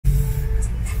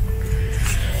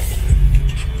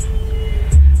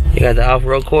You got the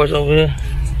off-road course over here?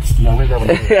 No, we got one.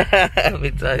 Let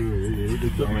me tell you. We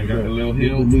got the little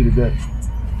hill. Needed that.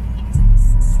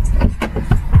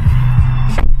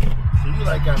 So you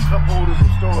like got cup holders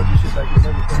and storage and shit like that and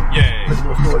everything. Yeah. There's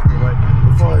no storage thing, right?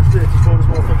 Before it's this, before this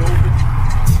motherfucker open,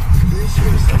 this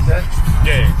shit is like that.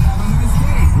 Yeah.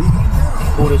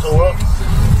 Pull this all up.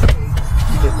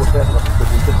 You can put that up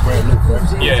because it's brand new, right?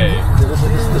 Yeah.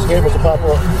 This camera to pop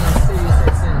off.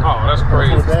 Oh, that's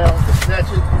crazy. Pull it down,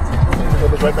 snatch it,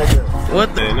 put it right back there.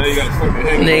 What the? Now you got something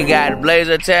hanging. They got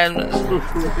blazer attachments.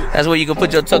 That's where you can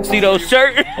put your tuxedo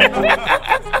shirt. That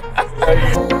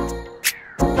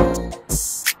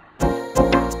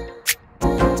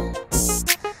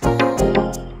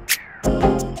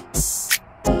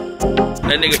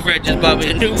nigga Fred just bought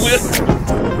me a new whip.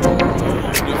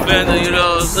 Defender, you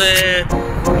know what I'm saying?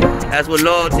 That's what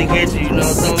loyalty gets you, you know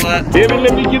what I'm talking about? Baby,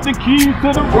 let me get the keys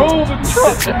to the Rover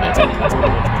truck.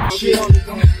 Shit.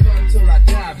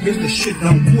 Bitch, the shit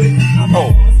don't quit.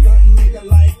 Oh.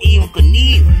 Even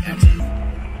Knievel.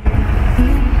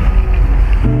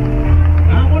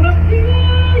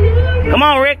 Come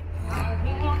on, Rick.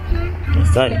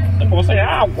 Let's take it. I'm gonna say,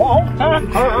 I want to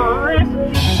hurry.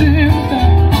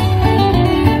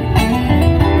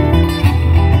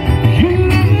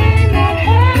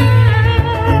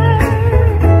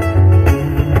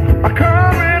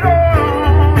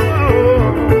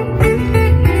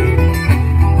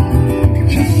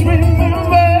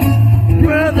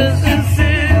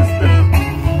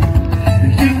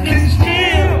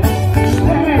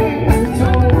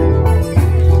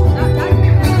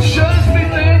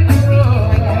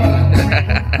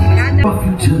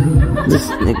 This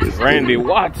nigga's Randy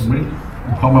Watson.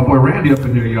 Call my boy Randy up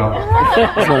in here, y'all.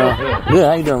 Yeah,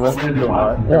 how you doing, bro?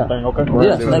 Yeah. Okay.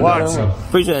 Yeah, thank you very much.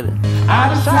 Appreciate it. I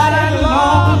decided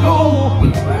long ago.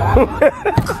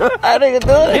 How nigga do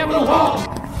it? Never walk.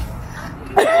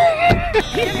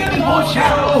 Get more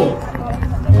shadow.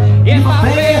 In my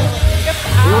bed.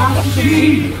 I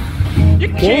see. You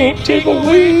can't take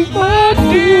away my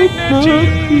dignity.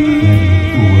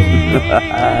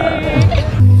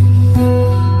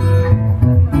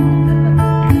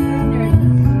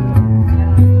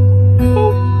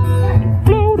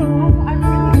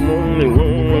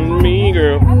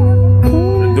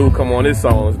 Dude, come on, this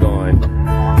song's going.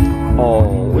 Oh,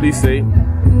 what'd he say?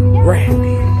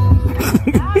 Randy.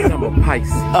 And I'm a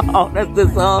Pisces. Oh, that's the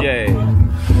song? Yeah.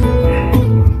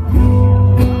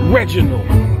 Reginald.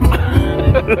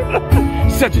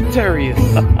 Sagittarius.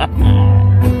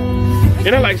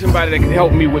 And I like somebody that can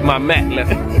help me with my mat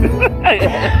lessons.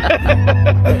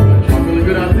 I'm really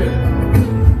good out there.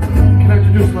 Can I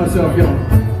introduce myself, y'all?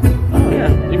 Oh,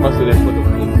 yeah. You must have been for the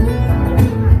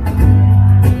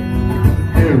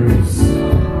Aries.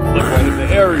 What is the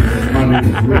Aries? My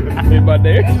name is Rick. Anybody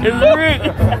there? It's Rick.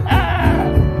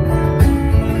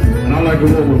 And I like a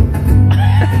woman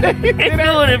He's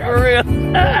doing it for real.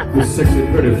 with 6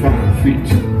 and 35 feet.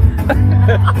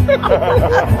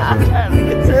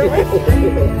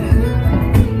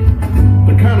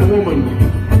 The kind of woman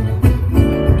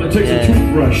that takes a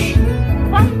toothbrush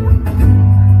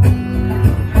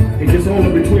and gets all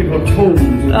in between her toes.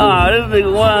 And Oh, this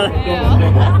nigga wild.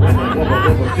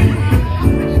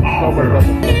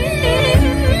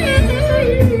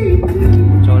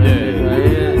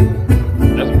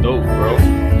 That's dope, bro.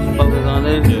 Focus on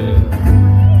this. Yeah.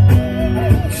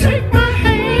 Shake my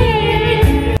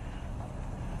hand.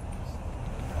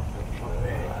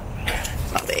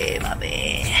 My bad, my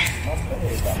bad.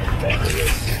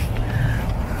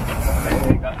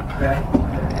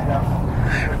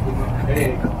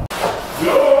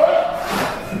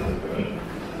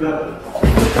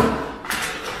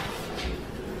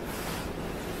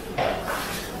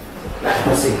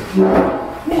 Let's see.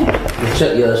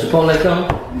 Check your Chipotle coming?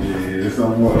 Yeah, it's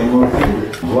on my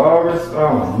vloggers.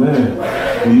 Oh man,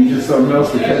 when you get something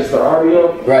else to catch the audio.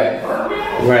 Right.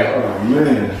 Right. Oh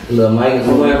man. Little mic as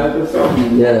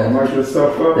well. Yeah. Mic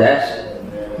yourself up.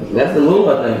 That's the move, I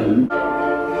think.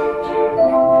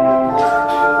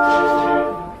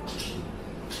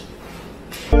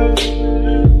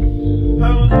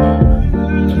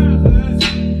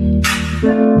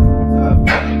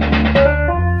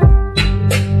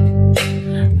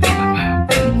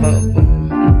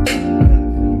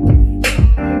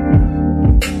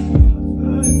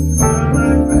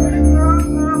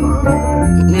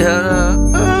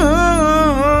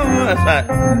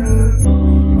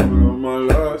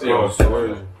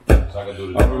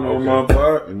 I've been on my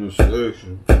back in the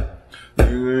section.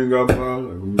 Nigga ain't got my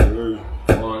like I'm good.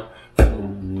 One,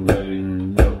 two, ready,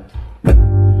 go.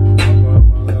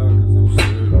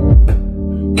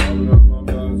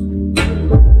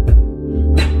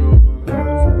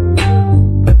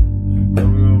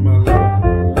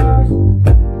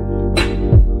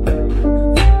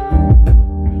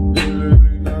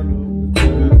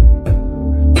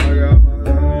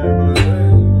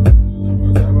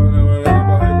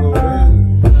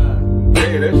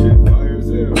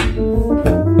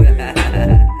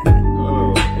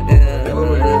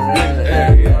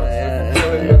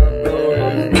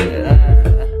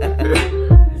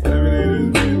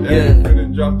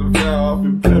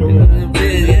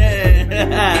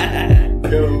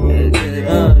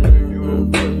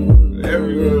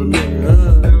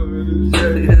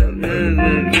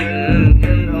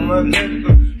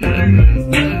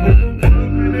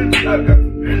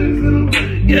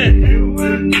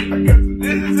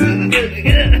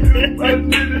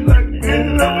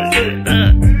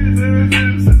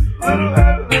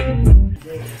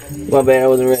 My bad, I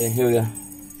wasn't ready. Here we go.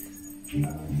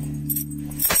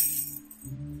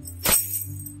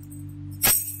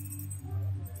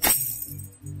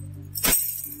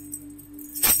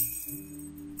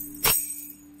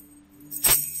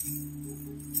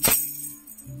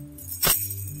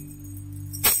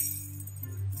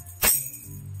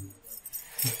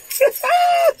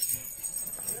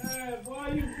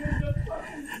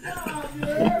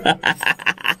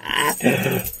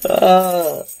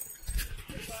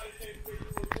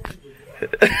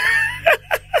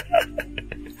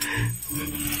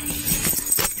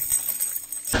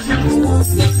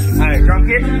 Alright, drum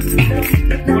kit.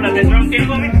 Pull out that drum kit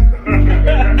for me.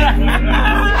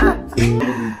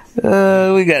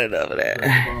 We got enough of that.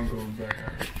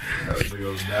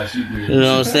 You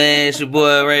know what I'm saying? It's your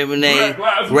boy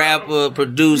RYMNA, rapper,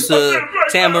 producer,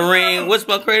 tambourine. What's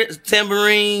my credit?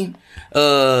 Tambourine,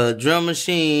 drum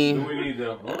machine.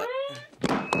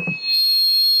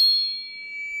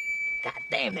 God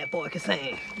damn, that boy can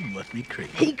sing. You must be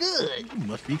crazy. He good. You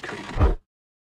must be crazy.